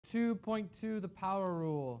2.2, the power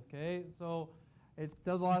rule. Okay, so it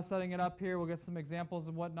does a lot of setting it up here. We'll get some examples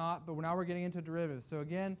and whatnot, but now we're getting into derivatives. So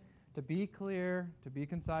again, to be clear, to be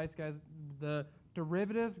concise, guys, the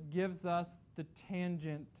derivative gives us the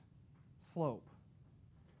tangent slope.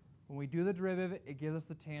 When we do the derivative, it gives us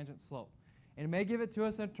the tangent slope. And it may give it to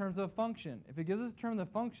us in terms of a function. If it gives us a term of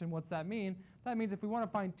the function, what's that mean? That means if we want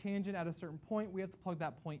to find tangent at a certain point, we have to plug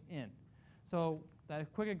that point in. So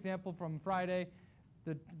that quick example from Friday,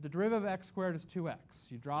 the derivative of x squared is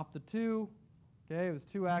 2x. You drop the 2, okay, it was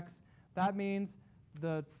 2x. That means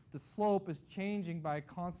the slope is changing by a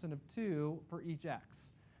constant of 2 for each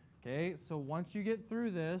x. Okay, so once you get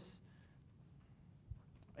through this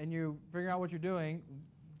and you figure out what you're doing,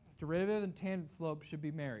 derivative and tangent slope should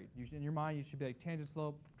be married. In your mind, you should be like tangent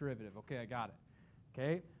slope, derivative. Okay, I got it.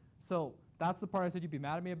 Okay, so that's the part I said you'd be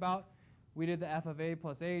mad at me about. We did the f of a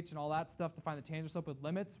plus h and all that stuff to find the tangent slope with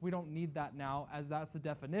limits. We don't need that now, as that's the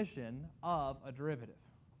definition of a derivative.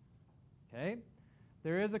 Okay,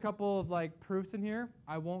 there is a couple of like proofs in here.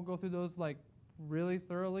 I won't go through those like really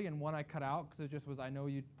thoroughly, and one I cut out because it just was, I know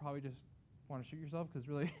you'd probably just want to shoot yourself because it's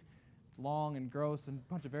really long and gross and a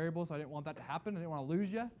bunch of variables, so I didn't want that to happen. I didn't want to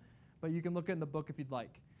lose you, but you can look in the book if you'd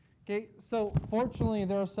like. Okay, so fortunately,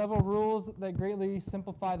 there are several rules that greatly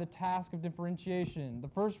simplify the task of differentiation. The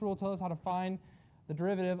first rule tells us how to find the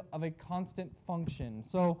derivative of a constant function.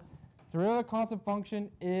 So derivative of a constant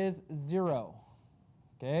function is 0.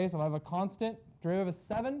 Okay, so if I have a constant, derivative of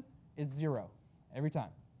 7 is 0 every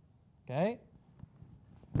time. Okay?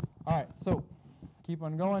 All right, so keep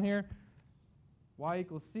on going here. Y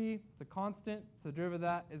equals c, it's a constant, so the derivative of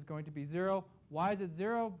that is going to be 0. Why is it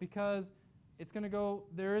 0? Because it's going to go,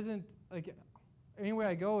 there isn't, like, any way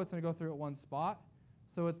I go, it's going to go through at one spot.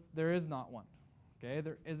 So there is not one. Okay,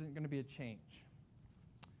 there isn't going to be a change.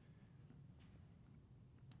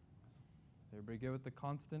 Everybody good with the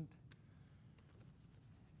constant?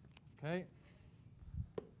 Okay.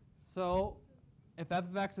 So if f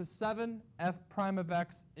of x is 7, f prime of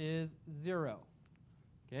x is 0.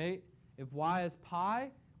 Okay. If y is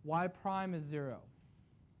pi, y prime is 0.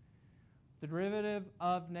 The derivative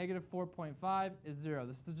of negative 4.5 is 0.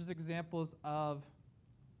 This is just examples of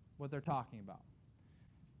what they're talking about.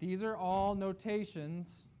 These are all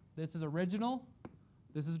notations. This is original.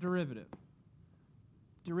 This is derivative.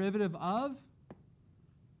 Derivative of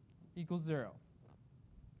equals 0.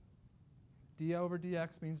 d over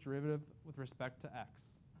dx means derivative with respect to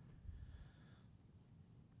x.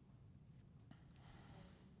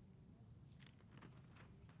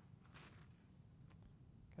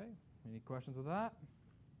 Okay. Any questions with that?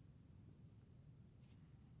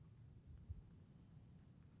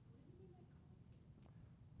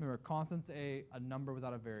 Remember, constant's a number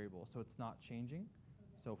without a variable, so it's not changing.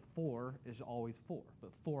 So 4 is always 4,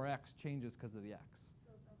 but 4x changes because of the x.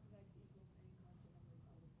 So if f of x equals any constant number, it's always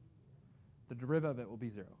going to be 0? The derivative of it will be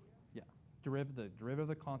 0. Yeah. The derivative of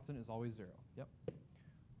the constant is always 0. Yep.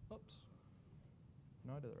 Oops.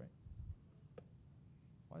 No, I did it right.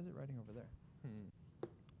 Why is it writing over there?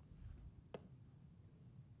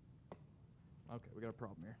 Okay, we got a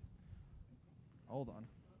problem here. Hold on.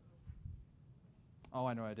 Oh,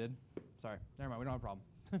 I know I did. Sorry. Never mind. We don't have a problem.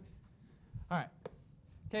 All right.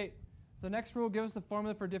 Okay. So next rule gives us the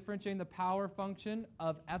formula for differentiating the power function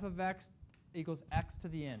of f of x equals x to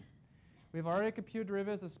the n. We've already computed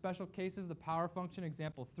derivatives of special cases, the power function,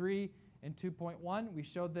 example 3 and 2.1. We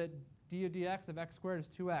showed that d of dx of x squared is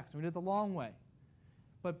 2x. We did it the long way.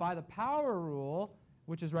 But by the power rule,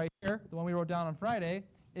 which is right here, the one we wrote down on Friday,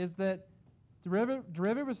 is that derivative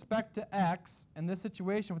with respect to x in this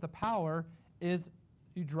situation with the power is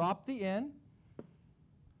you drop the n,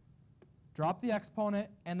 drop the exponent,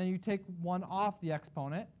 and then you take 1 off the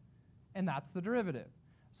exponent, and that's the derivative.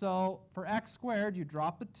 So for x squared, you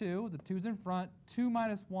drop the 2. The 2's in front. 2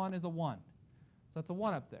 minus 1 is a 1. So that's a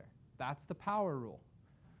 1 up there. That's the power rule.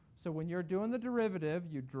 So when you're doing the derivative,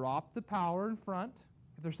 you drop the power in front.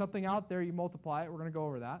 If there's something out there, you multiply it. We're going to go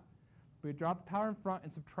over that. But you drop the power in front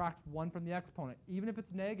and subtract 1 from the exponent, even if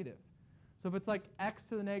it's negative. So if it's like x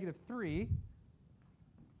to the negative 3,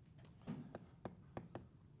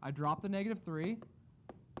 I drop the negative 3,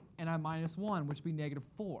 and I minus 1, which would be negative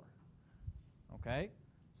 4. Okay?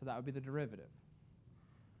 So that would be the derivative.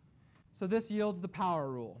 So this yields the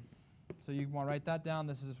power rule. So you want to write that down.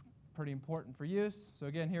 This is pretty important for use. So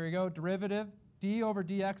again, here we go. Derivative d over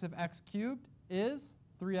dx of x cubed is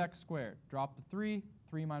 3x squared. Drop the 3.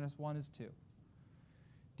 3 minus 1 is 2.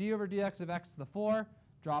 d over dx of x to the 4.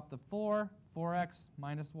 Drop the 4. 4x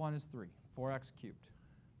minus 1 is 3. 4x cubed.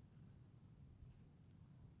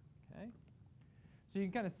 Okay? So you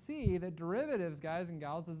can kind of see that derivatives, guys and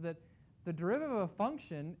gals, is that the derivative of a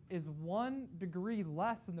function is 1 degree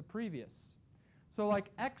less than the previous. So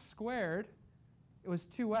like x squared, it was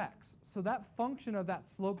 2x. So that function of that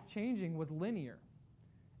slope changing was linear.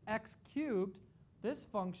 X cubed, this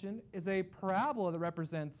function is a parabola that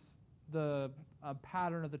represents the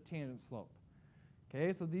pattern of the tangent slope.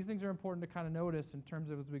 Okay, so these things are important to kind of notice in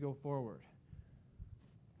terms of as we go forward.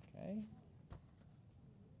 Okay.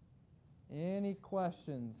 Any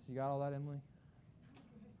questions? You got all that, Emily?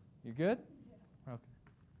 You good? Okay.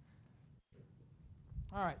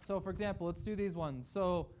 All right, so for example, let's do these ones.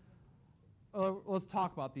 So let's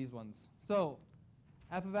talk about these ones. So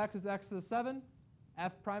f of x is x to the 7.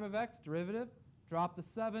 F prime of x, derivative. Drop the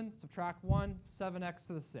 7, subtract 1, 7x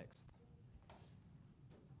to the 6th.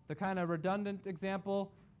 The kind of redundant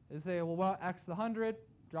example is say, well, what x to the 100?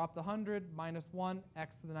 Drop the 100, minus 1,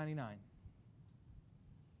 x to the 99.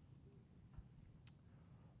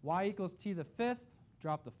 Y equals t to the 5th,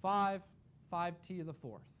 drop the 5, 5t to the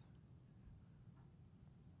 4th.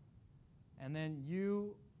 And then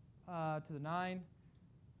u to the 9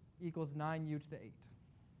 equals 9u to the 8.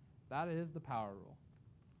 That is the power rule.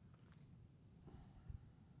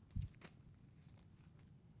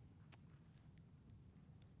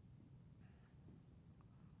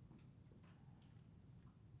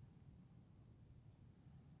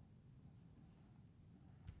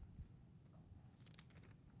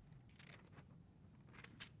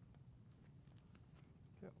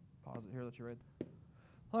 Okay, pause it here, let you write.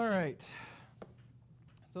 All right.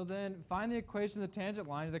 So then find the equation of the tangent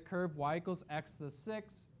line of the curve y equals x to the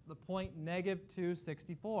 6, the point negative 2,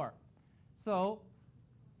 64. So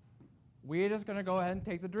we're just going to go ahead and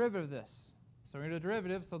take the derivative of this. So we're going to do the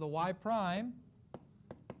derivative, so the y prime,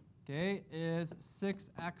 okay, is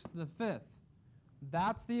 6x to the 5th.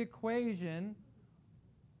 That's the equation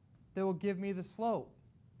that will give me the slope.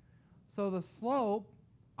 So the slope,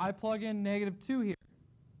 I plug in negative 2 here.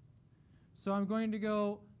 So I'm going to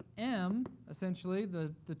go m, essentially,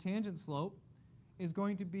 the tangent slope, is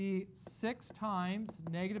going to be 6 times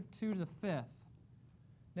negative 2 to the 5th.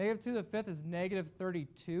 Negative 2 to the 5th is negative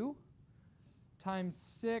 32. Times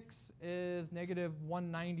 6 is negative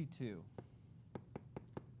 192.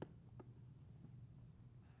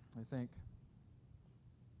 I think.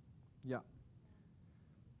 Yeah.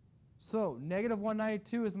 So negative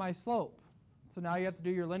 192 is my slope. So now you have to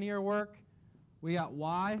do your linear work. We got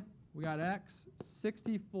y. We got x.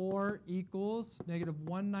 64 equals negative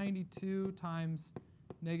 192 times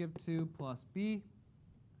negative 2 plus b.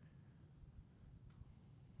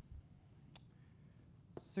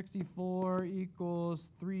 64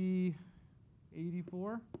 equals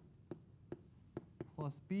 384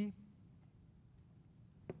 plus b.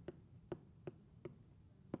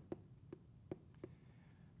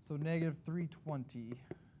 So negative 320.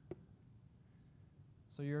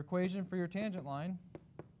 So your equation for your tangent line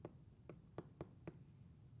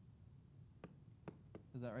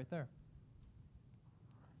is that right there.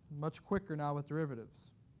 Much quicker now with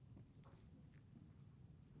derivatives.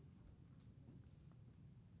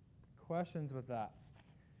 Questions with that?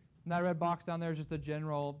 And that red box down there is just a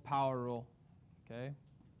general power rule. Okay?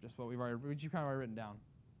 Just what you've kind of already written down.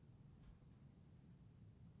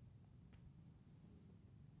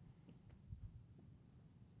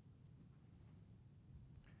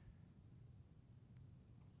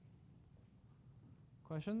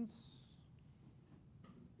 Questions?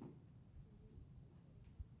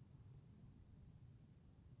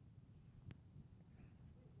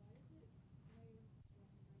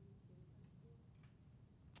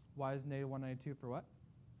 Why is negative 192 for what?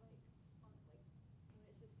 Like, when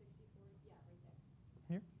it says 64, yeah, right there.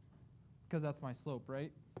 Here? Because that's my slope,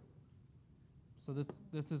 right? So this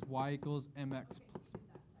is y equals mx. Okay, so do that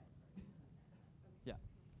side first. Okay. Yeah.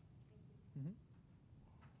 Thank you.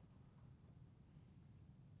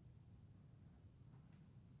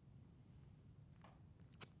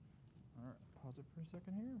 All right, pause it for a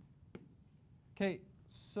second here. Okay,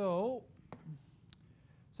 so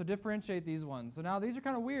differentiate these ones. So now these are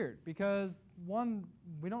kind of weird because one,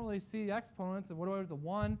 we don't really see the exponents, and what do I do with the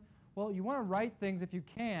 1? Well, you want to write things if you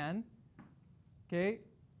can, okay,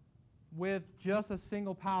 with just a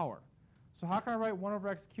single power. So how can I write 1 over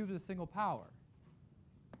x cubed as a single power?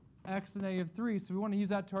 X to the negative 3, so we want to use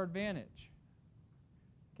that to our advantage.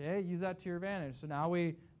 Okay, use that to your advantage. So now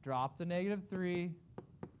we drop the negative 3,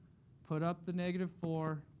 put up the negative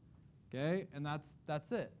 4, okay, and that's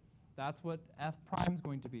it. That's what f prime is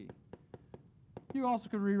going to be. You also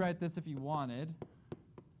could rewrite this if you wanted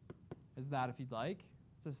as that if you'd like.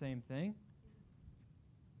 It's the same thing.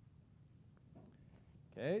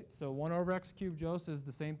 Okay, so 1 over x cubed, Joseph, is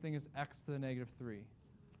the same thing as x to the negative 3.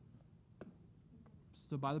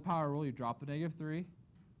 So by the power rule, you drop the -3,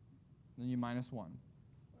 then you minus 1.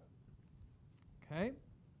 Okay?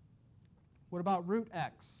 What about root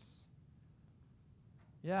x?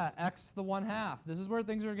 Yeah, x to the 1/2. This is where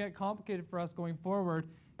things are going to get complicated for us going forward,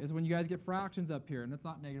 is when you guys get fractions up here. And it's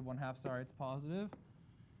not -1/2, sorry, it's positive.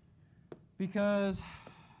 Because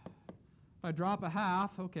if I drop a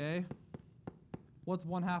half, okay, what's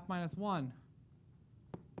 1/2 minus 1?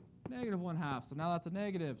 -1/2. So now that's a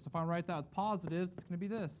negative. So if I write that with positives, it's going to be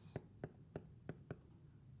this.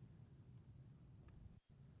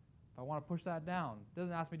 If I want to push that down, it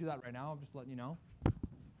doesn't ask me to do that right now. I'm just letting you know.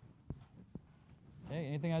 Okay,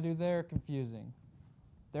 anything I do there, confusing.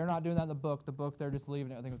 They're not doing that in the book. The book, they're just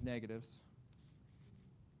leaving everything with negatives.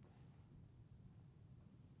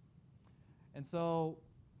 And so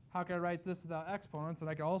how can I write this without exponents? And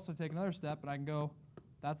I can also take another step, and I can go,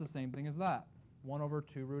 that's the same thing as that. 1 over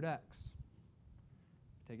 2 root x.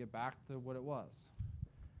 Take it back to what it was.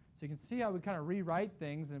 So you can see how we kind of rewrite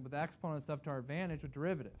things and with exponent and stuff to our advantage with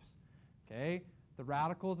derivatives. Okay? The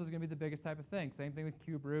radicals is going to be the biggest type of thing. Same thing with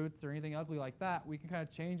cube roots or anything ugly like that. We can kind of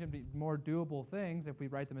change them to more doable things if we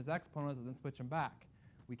write them as exponents and then switch them back.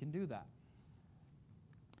 We can do that.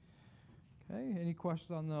 Okay, any questions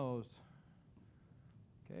on those?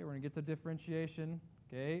 Okay, we're going to get to differentiation,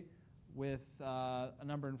 okay, with a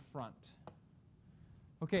number in front.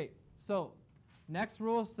 Okay, so next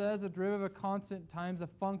rule says the derivative of a constant times a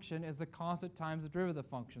function is a constant times the derivative of the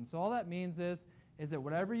function. So all that means is that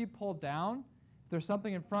whatever you pull down, if there's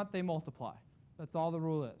something in front, they multiply. That's all the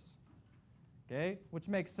rule is. Okay, which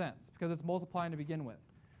makes sense because it's multiplying to begin with.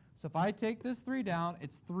 So if I take this 3 down,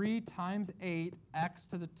 it's 3 times 8, x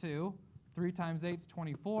to the 2. 3 times 8 is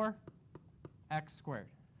 24, x squared.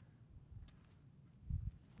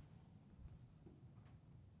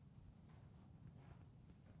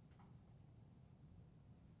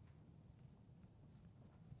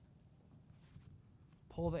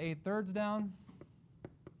 Pull the 8/3 down.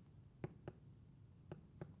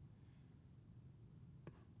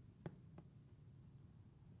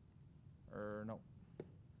 Or no.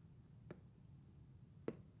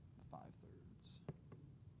 5/3.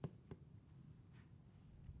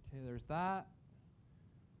 Okay, there's that.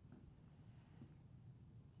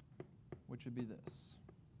 Which would be this.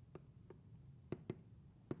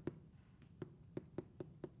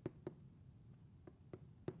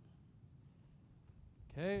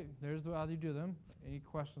 Okay, there's how you do them. Any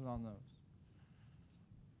questions on those?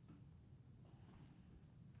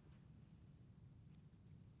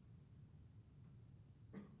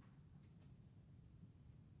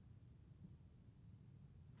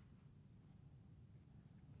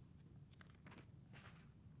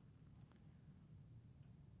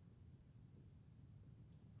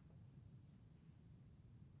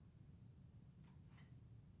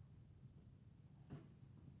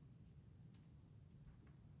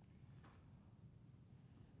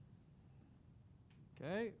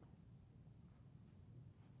 Okay.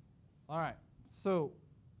 All right, so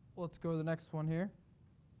let's go to the next one here.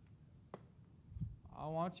 I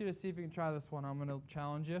want you to see if you can try this one. I'm going to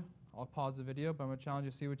challenge you. I'll pause the video, but I'm going to challenge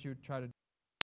you to see what you would try to do.